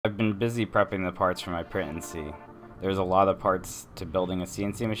been busy prepping the parts for my PrintNC. There's a lot of parts to building a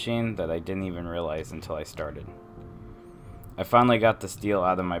CNC machine that I didn't even realize until I started. I finally got the steel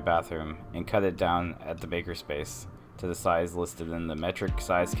out of my bathroom and cut it down at the makerspace to the size listed in the metric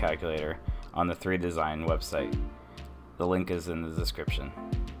size calculator on the 3Design website. The link is in the description.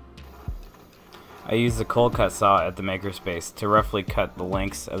 I used the cold cut saw at the makerspace to roughly cut the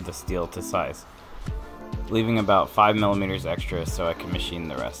lengths of the steel to size, leaving about 5 millimeters extra so I could machine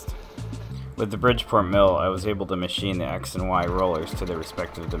the rest. With the Bridgeport mill, I was able to machine the X and Y rollers to their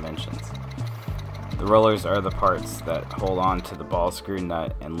respective dimensions. The rollers are the parts that hold on to the ball screw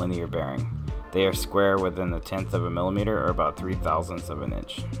nut and linear bearing. They are square within a tenth of a millimeter or about 3/1000ths of an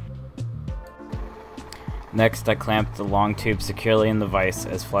inch. Next, I clamped the long tube securely in the vise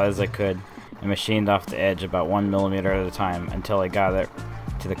as flat as I could and machined off the edge about 1 millimeter at a time until I got it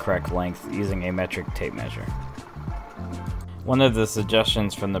to the correct length using a metric tape measure. One of the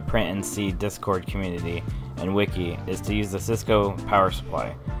suggestions from the PrintNC Discord community and wiki is to use the Cisco power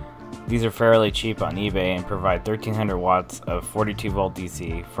supply. These are fairly cheap on eBay and provide 1300 watts of 42 volt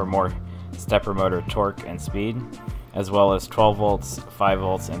DC for more stepper motor torque and speed, as well as 12 volts, 5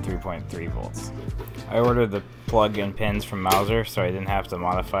 volts, and 3.3 volts. I ordered the plug and pins from Mouser so I didn't have to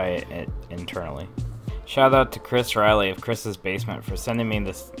modify it internally. Shout out to Chris Riley of Chris's Basement for sending me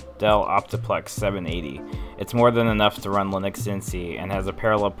this Dell Optiplex 780. It's more than enough to run LinuxCNC and has a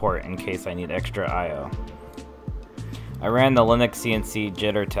parallel port in case I need extra I/O. I ran the LinuxCNC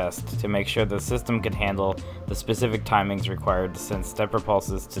jitter test to make sure the system could handle the specific timings required to send stepper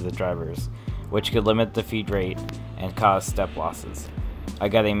pulses to the drivers, which could limit the feed rate and cause step losses. I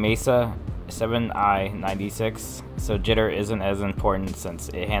got a Mesa 7i96, so jitter isn't as important since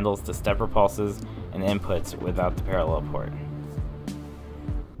it handles the stepper pulses and inputs without the parallel port.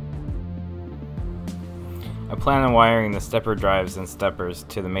 I plan on wiring the stepper drives and steppers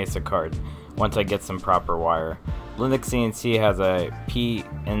to the Mesa card once I get some proper wire. LinuxCNC has a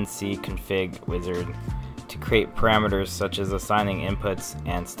PrintNC config wizard to create parameters such as assigning inputs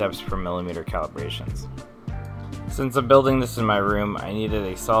and steps per millimeter calibrations. Since I'm building this in my room, I needed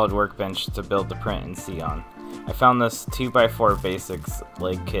a solid workbench to build the PrintNC on. I found this 2x4 Basics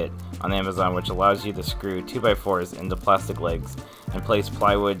leg kit on Amazon, which allows you to screw 2x4s into plastic legs and place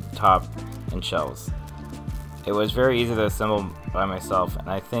plywood top and shelves. It was very easy to assemble by myself, and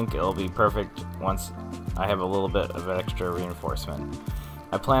I think it'll be perfect once I have a little bit of extra reinforcement.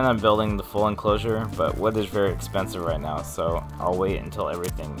 I plan on building the full enclosure, but wood is very expensive right now, so I'll wait until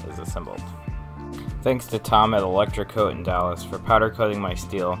everything is assembled. Thanks to Tom at Electrocoat in Dallas for powder coating my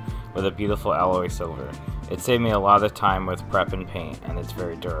steel with a beautiful alloy silver. It saved me a lot of time with prep and paint, and it's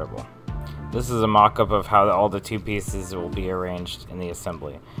very durable. This is a mock-up of how all the two pieces will be arranged in the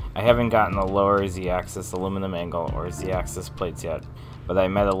assembly. I haven't gotten the lower Z-axis aluminum angle or Z-axis plates yet, but I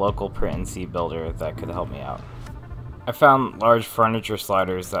met a local PrintNC builder that could help me out. I found large furniture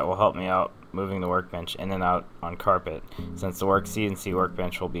sliders that will help me out moving the workbench in and out on carpet, since the CNC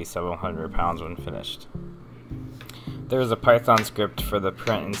workbench will be several hundred pounds when finished. There is a Python script for the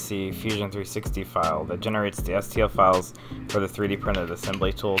PrintNC Fusion 360 file that generates the STL files for the 3D printed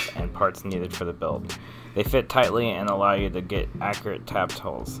assembly tools and parts needed for the build. They fit tightly and allow you to get accurate tapped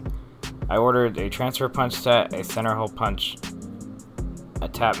holes. I ordered a transfer punch set, a center hole punch, a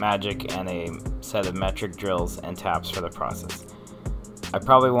tap magic, and a set of metric drills and taps for the process. I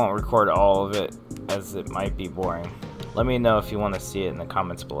probably won't record all of it as it might be boring. Let me know if you want to see it in the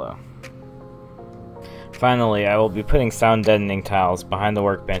comments below. Finally, I will be putting sound deadening tiles behind the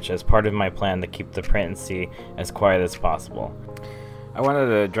workbench as part of my plan to keep the PrintNC as quiet as possible. I wanted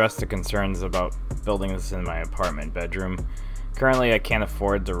to address the concerns about building this in my apartment bedroom. Currently I can't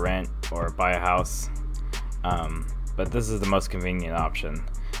afford to rent or buy a house, but this is the most convenient option.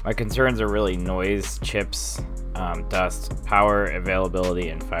 My concerns are really noise, chips, dust, power, availability,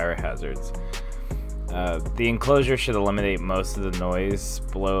 and fire hazards. The enclosure should eliminate most of the noise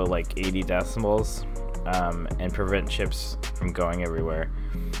below like 80 decibels and prevent chips from going everywhere.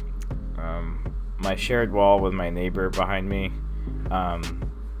 My shared wall with my neighbor behind me,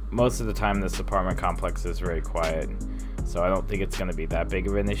 most of the time this apartment complex is very quiet, so I don't think it's going to be that big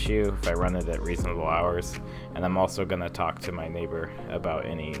of an issue if I run it at reasonable hours, and I'm also going to talk to my neighbor about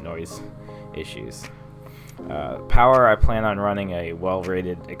any noise issues. Power, I plan on running a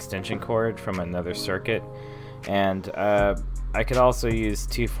well-rated extension cord from another circuit, and I could also use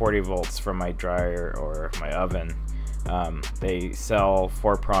 240 volts for my dryer or my oven. They sell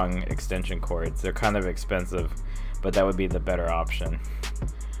 4-prong extension cords. They're kind of expensive, but that would be the better option.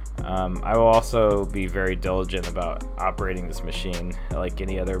 I will also be very diligent about operating this machine. Like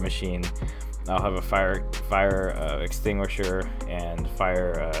any other machine, I'll have a fire extinguisher and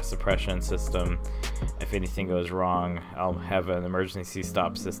fire suppression system. If anything goes wrong, I'll have an emergency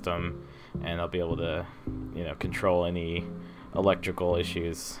stop system, and I'll be able to, control any electrical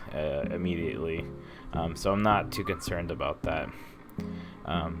issues immediately. So I'm not too concerned about that.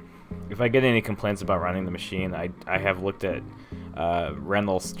 If I get any complaints about running the machine, I have looked at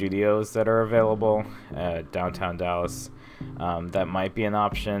rental studios that are available downtown Dallas. That might be an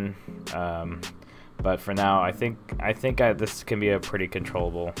option, but for now, I think this can be a pretty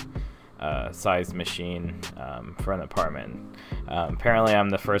controllable sized machine for an apartment. Apparently, I'm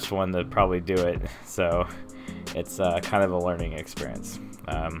the first one to probably do it, so it's kind of a learning experience.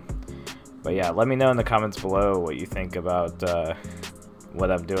 But yeah, let me know in the comments below what you think about what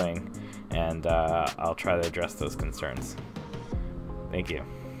I'm doing, and I'll try to address those concerns. Thank you.